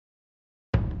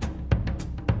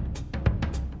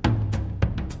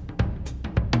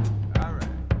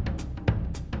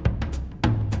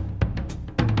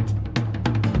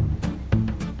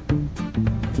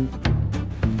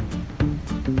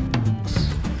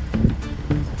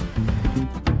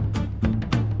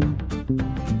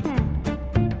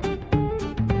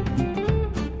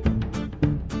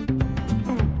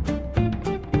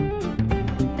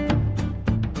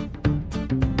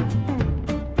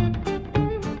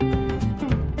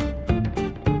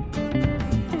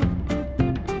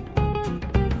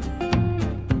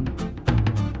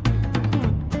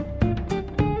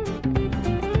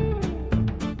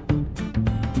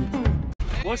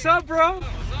What's up, bro?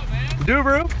 What's up, man? Do,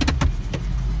 bro.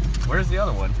 Where's the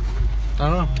other one? I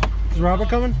don't know. Is Robert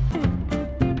coming?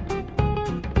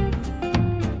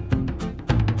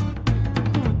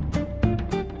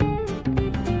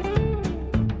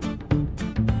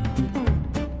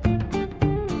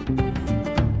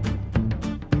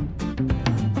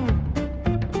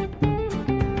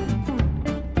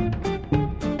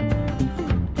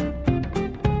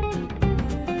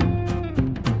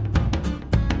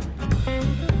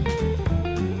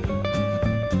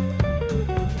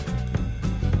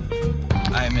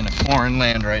 I am in a foreign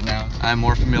land right now. I'm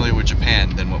more familiar with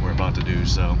Japan than what we're about to do,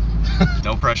 so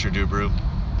no pressure, Dubru.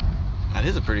 That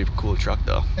is a pretty cool truck,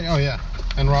 though. Oh yeah,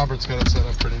 and Robert's got it set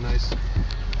up pretty nice. No,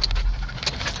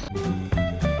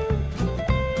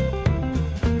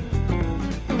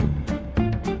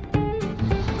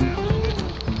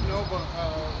 but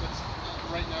it's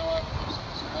right now after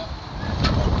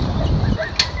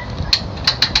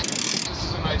this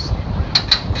is a nice one.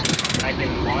 I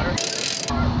think water.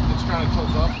 It's trying to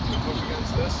tilt up and push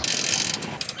against this.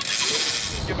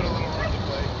 Just give it a little room to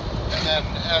play. And then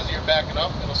as you're backing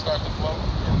up, it'll start to float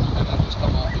and then just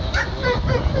come off the end of the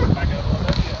way. Back it up a little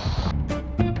bit,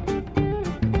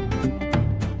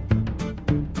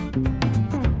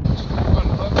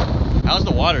 yeah. How's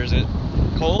the water? Is it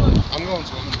cold? I'm going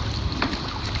swimming.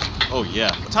 Oh,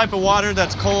 yeah. What type of water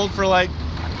that's cold for like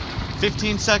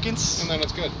 15 seconds? And then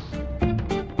it's good.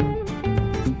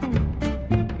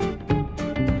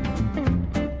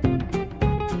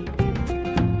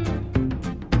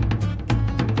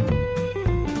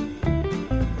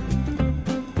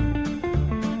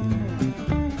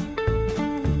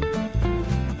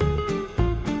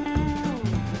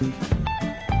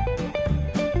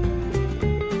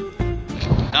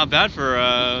 Not bad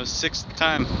for sixth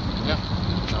time. Yeah,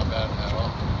 not bad at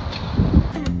all.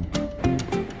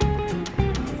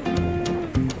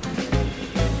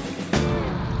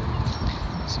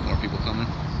 Some more people coming.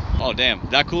 Oh damn!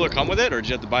 Did that cooler come with it, or did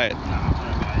you have to buy it?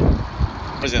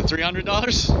 What is it? $300?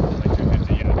 Like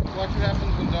 250, yeah. Watch what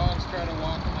happens when dogs try to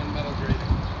walk on metal grating.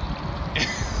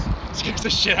 Scares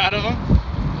the shit out of them.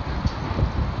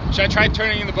 Should I try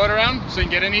turning the boat around so you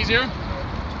can get in easier?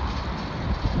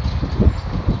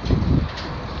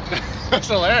 That's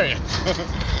hilarious.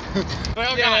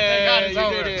 Oh God, thank God it's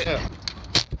over. Did it.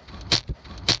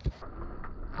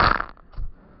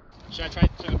 Should I try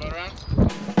to turn the boat around?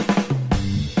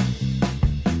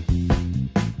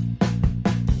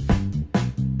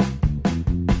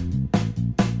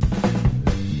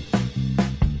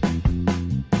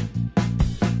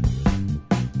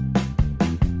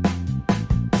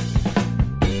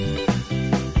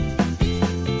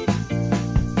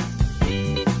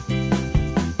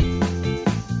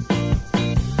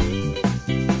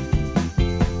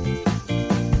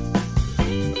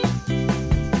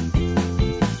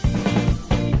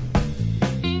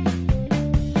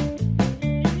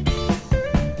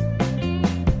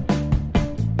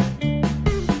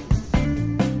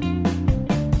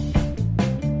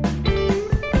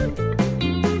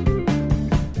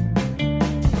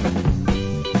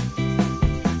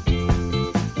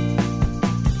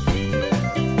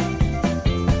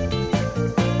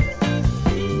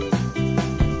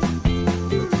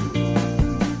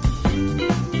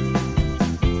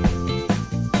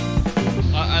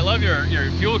 Your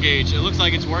fuel gauge, it looks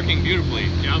like it's working beautifully.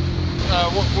 Yep.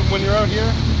 When you're out here,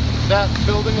 that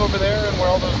building over there and where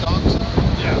all those docks are,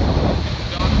 Yeah. you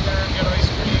can dock there and get ice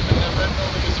cream, and that red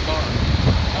building is a bar.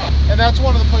 Oh. And that's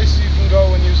one of the places you can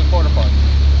go and use a porta potty.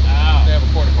 Oh. They have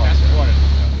a porta potty. That's important.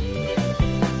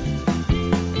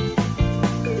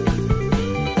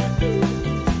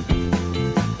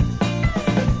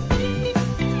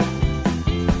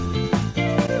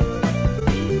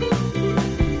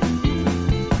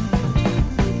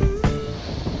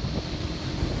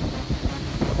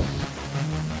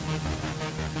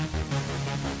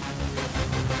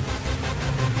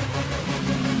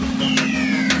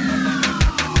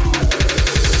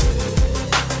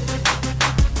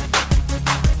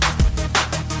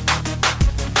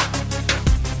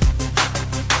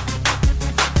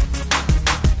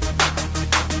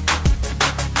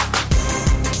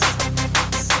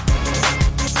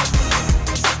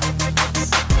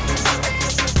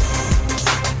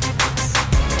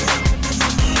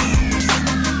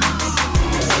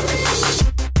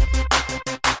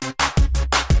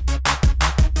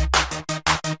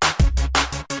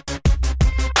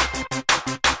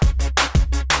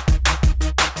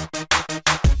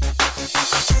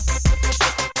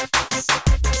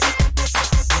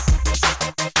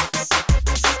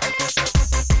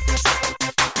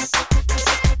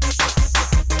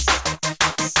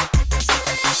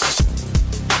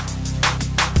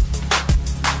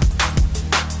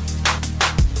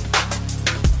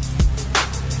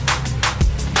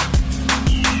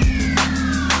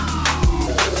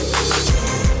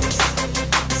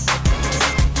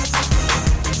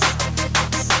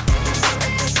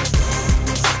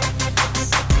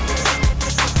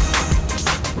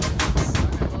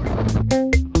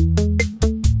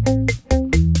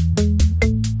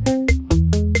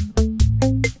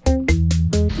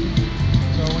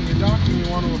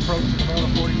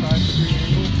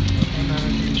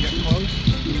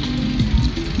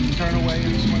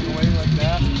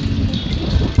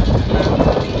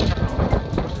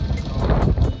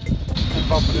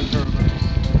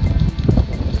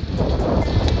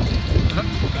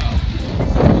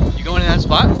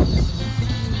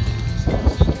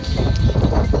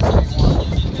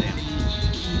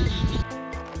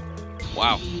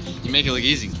 make it look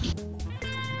easy.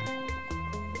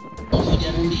 Once you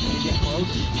get in and you get close,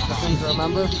 the thing to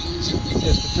remember is to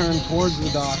turn towards the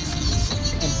dock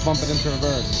and bump it into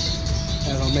reverse.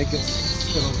 And it'll make it,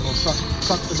 it'll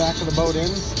suck the back of the boat in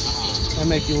and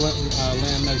make you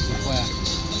land nice and flat.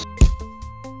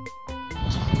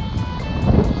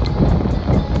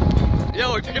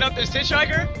 Yo, we picking up this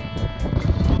hitchhiker?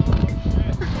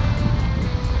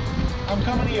 I'm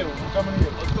coming to you. I'm coming to you.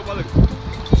 Let's go, brother.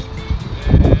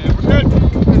 Yeah, we're good.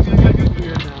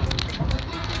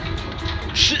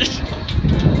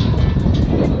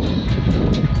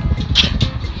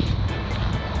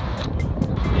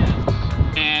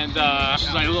 And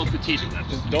she's like a little petite.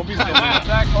 Don't be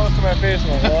that close to my face in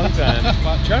a long time.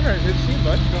 Trevor, good to see you,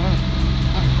 bud. Go on.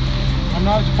 I'm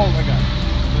not a Chipotle guy.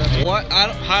 What?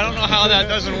 I don't know how that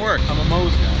doesn't work. I'm a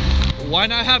Moe's guy. Why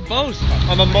not have both?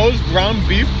 I'm a Moe's ground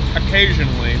beef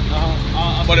occasionally,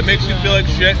 but it makes you feel like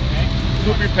shit.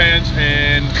 Poop your pants,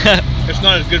 and it's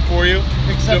not as good for you.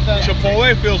 Except that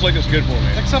Chipotle feels like it's good for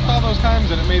me. Except all those times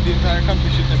that it made the entire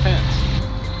country shit their pants.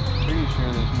 Pretty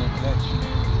sure there's no catch.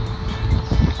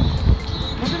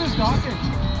 Look at this docking.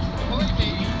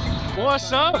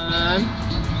 What's up? Hi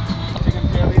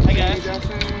guys.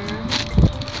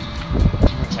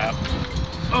 What's up?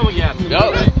 Oh yeah.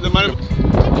 Yo, the money.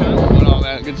 What on,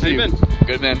 man? Good to see you.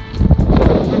 Good, man.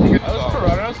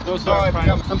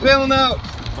 I'm bailing out.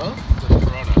 Huh?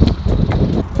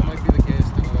 That might be the case.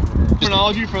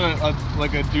 Terminology for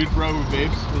like a dude bro who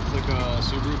vapes. It's like a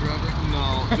Subaru driver. No,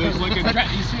 there's like a.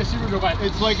 You see a Subaru go by.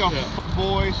 It's like a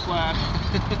boy slash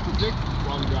dick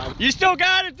wrong driver. You still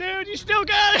got it, dude. You still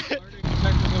got it.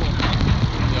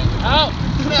 Oh!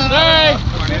 Hey!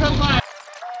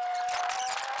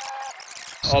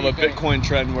 All the Bitcoin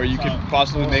trend where you could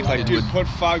possibly make like, dude, put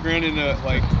 $5 into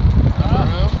like.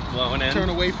 Blowing in. Turn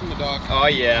away from the dock. Oh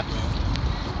yeah.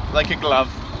 Like a glove.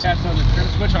 Yeah, so the turn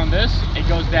switch on this, it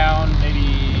goes down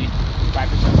maybe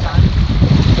 5% time.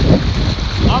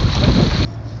 Up.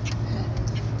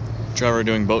 Trevor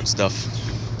doing boat stuff.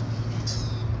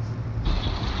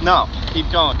 No, keep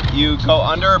going. You go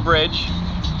under a bridge.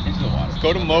 Into the water.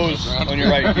 Go to Moe's on your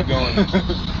right, keep going.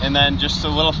 And then just a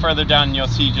little further down, you'll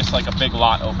see just like a big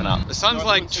lot open up. The sun's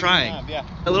like trying. Yeah.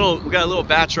 We got a little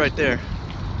batch right there.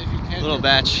 A little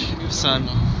batch of sun.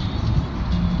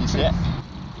 Yeah.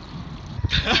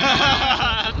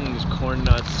 These corn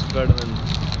nuts better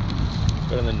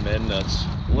than med nuts.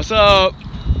 What's up?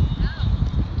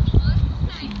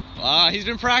 He's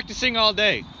been practicing all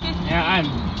day. Yeah, I'm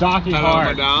docking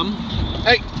hard. madame.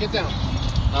 Hey, get down.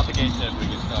 Not the gate tip, we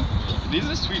get stuff. These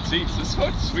are sweet seats. This is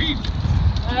fucking sweet.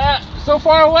 So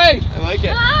far away. I like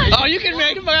it. Oh, you can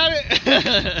make about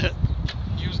it.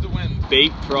 Use the wind.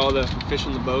 Bait for all the fish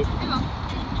on the boat.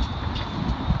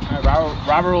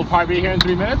 Robert will probably be here in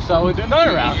 3 minutes, so we'll do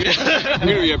another round. You're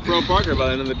gonna be a pro parker by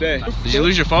the end of the day. Did you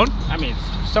lose your phone? I mean,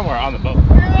 somewhere on the boat.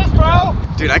 Look at this, bro!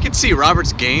 Dude, I can see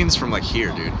Robert's gains from like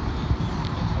here, dude.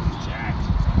 Jacked.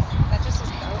 That's just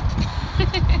his coat.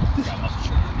 Got muscle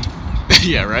shirt.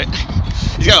 Yeah, right?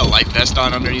 He's got a life vest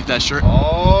on underneath that shirt.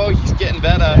 Oh, he's getting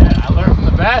better. Yeah, I learned from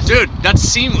the best. Dude, that's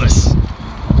seamless.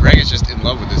 Greg is just in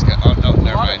love with this guy. Oh, no,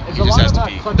 never mind. He just has to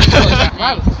pee.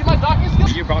 Wow, see my docking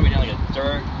skills? You're probably down like a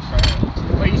dirt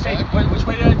trail. Wait, you say, which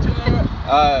way did I turn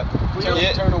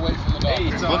there? Turn away from the dock. Hey,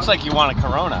 it looks like you want a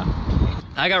Corona.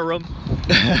 I got room.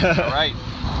 All right.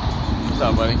 What's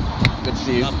up, buddy? Good to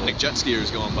see you. Like jet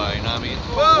skiers going by, you know what I mean?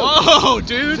 Whoa,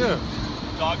 dude!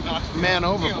 Dog knocks Man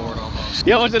overboard almost.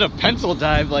 He almost did a pencil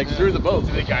dive like through the boat.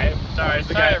 The guy, sorry, is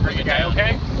the guy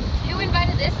okay? You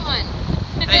invited this one.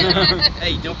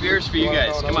 Hey, no beers for you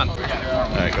guys. Come on.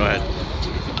 Alright, go ahead.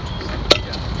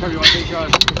 Trevor, you want to take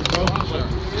yours?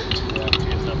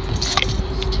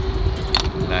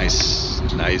 Nice,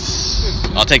 nice.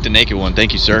 I'll take the naked one,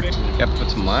 thank you, sir. Got to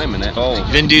put some lime in it. Oh,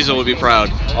 Vin Diesel would be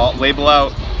proud. oh, label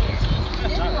out.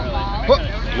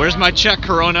 Where's my check,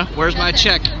 Corona? Where's my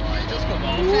check?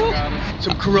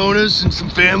 Some Coronas and some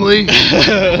family.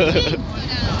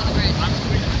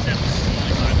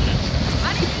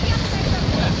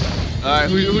 Alright,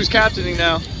 who's captaining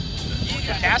now?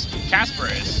 Casper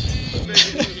is.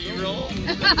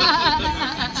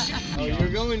 Oh, you're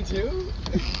going too?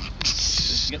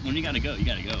 When you gotta go, you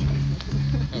gotta go.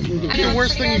 The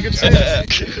worst thing you could say.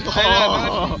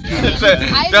 Oh.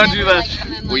 Don't do that.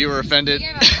 Well, you were offended?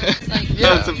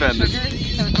 Yeah, it's offended. So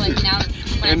it's like now.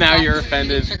 And now you're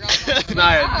offended.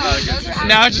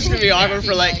 Now it's just gonna be awkward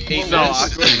for like 8 minutes.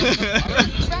 Awkward.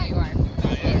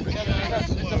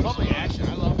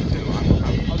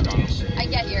 I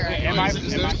get your. Am I?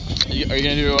 Are you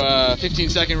gonna do a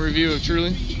 15-second review of Truly?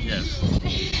 Yes.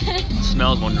 It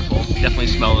smells wonderful. Definitely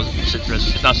smells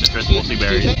citrus. It's not citrus, mostly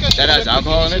berries. That has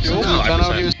alcohol in it too? No,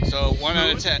 100%. So 1 out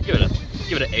of 10. Give it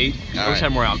an 8. I wish I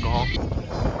had more alcohol.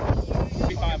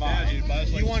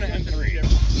 You want an M3?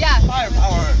 Yeah.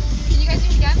 Firepower. Can you guys do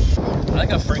it again? I like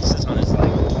how Frank sits on his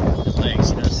legs.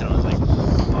 He doesn't sit on his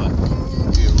butt.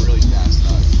 Be a really fast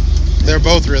dog. They're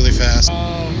both really fast.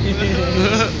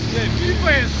 People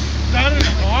is stunning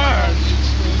hard.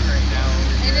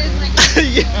 It is like.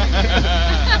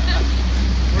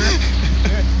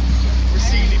 We're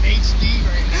seeing in HD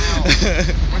right now.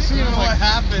 We're seeing what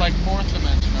happens. Like 4th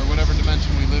dimension or whatever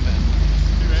dimension we live in.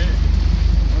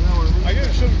 I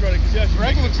gotta show you, brother.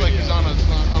 Greg looks like he's on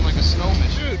like a snow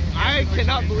mission. Dude, I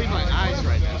cannot believe my eyes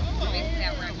right now.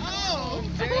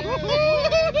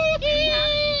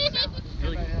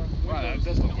 Wow, that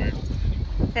does look weird.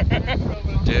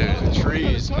 Dude, the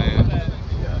trees, man.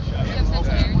 You have such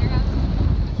air in your house?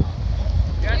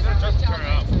 Yeah, it's just turn it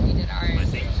up. We did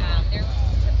ours. They're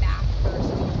the back first,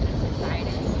 inside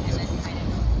it, and then kind of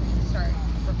start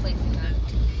replacing that.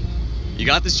 You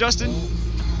got this, Justin?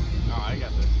 Oh, I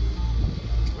got this.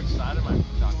 Which side am I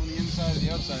talking? The inside or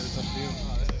the outside, it's up to you.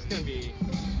 It's gonna be.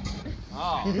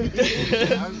 Oh.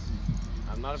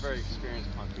 I'm not a very experienced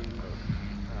pontoon boat.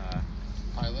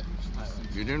 Pilot.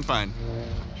 You're doing fine.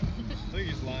 I think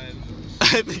he's lying.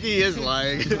 I think he is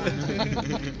lying.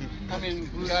 I mean,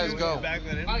 guys go.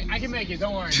 I can make it,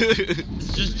 don't worry.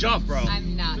 Just jump, bro.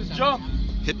 I'm not. Just jump.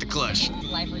 Hit the clutch.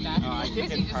 Life or death. I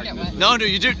can't You just get wet. No,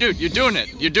 dude, dude, you're doing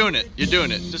it. You're doing it. You're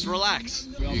doing it. Just relax.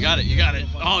 You got it. You got it.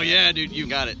 Oh yeah, dude, you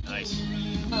got it. Nice.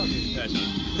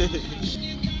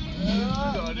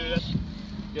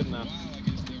 Good enough.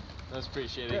 That's pretty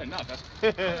shitty. Yeah, no,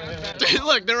 that's.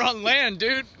 Look, they're on land,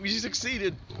 dude. We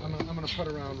succeeded. I'm gonna put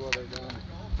around while they're done.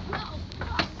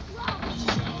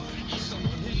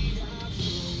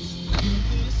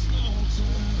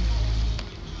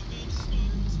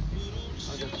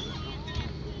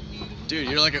 Dude,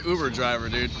 you're like an Uber driver,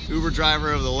 dude. Uber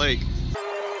driver of the lake.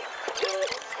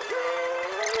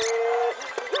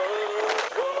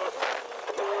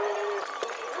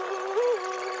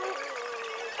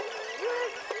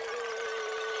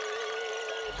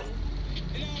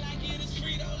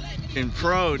 In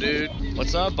pro, dude.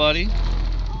 What's up, buddy?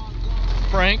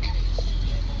 Frank.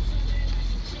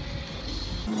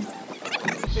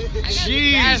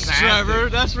 Jeez, Trevor,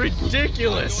 that's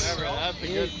ridiculous. Trevor, that's a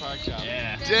good park job.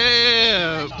 Yeah.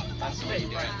 Damn. That's me.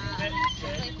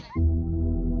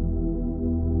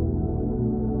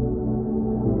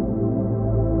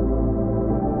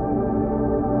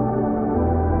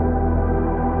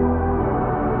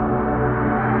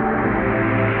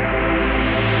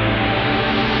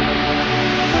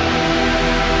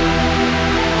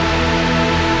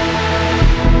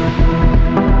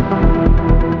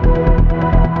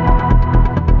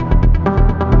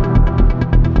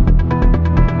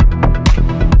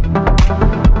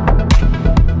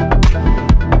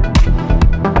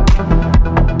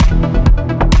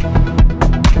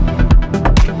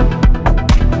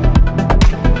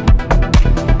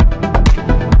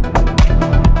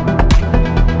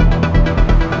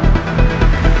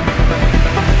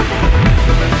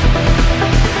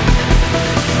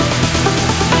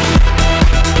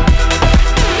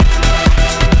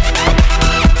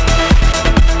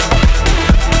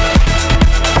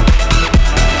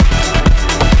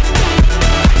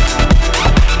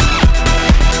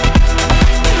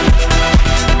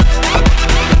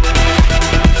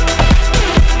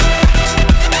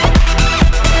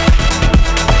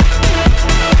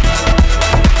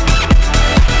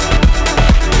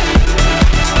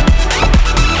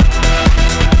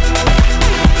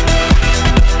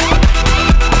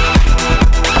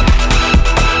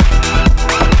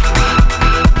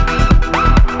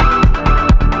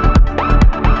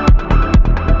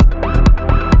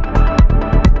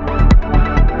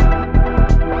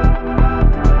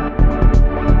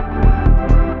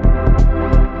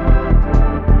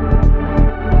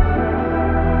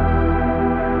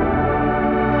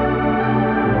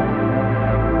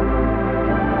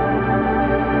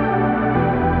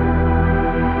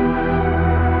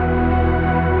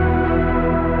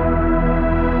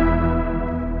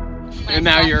 And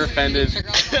now you're offended.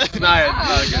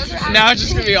 Now it's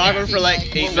just gonna be awkward for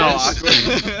like 8 minutes.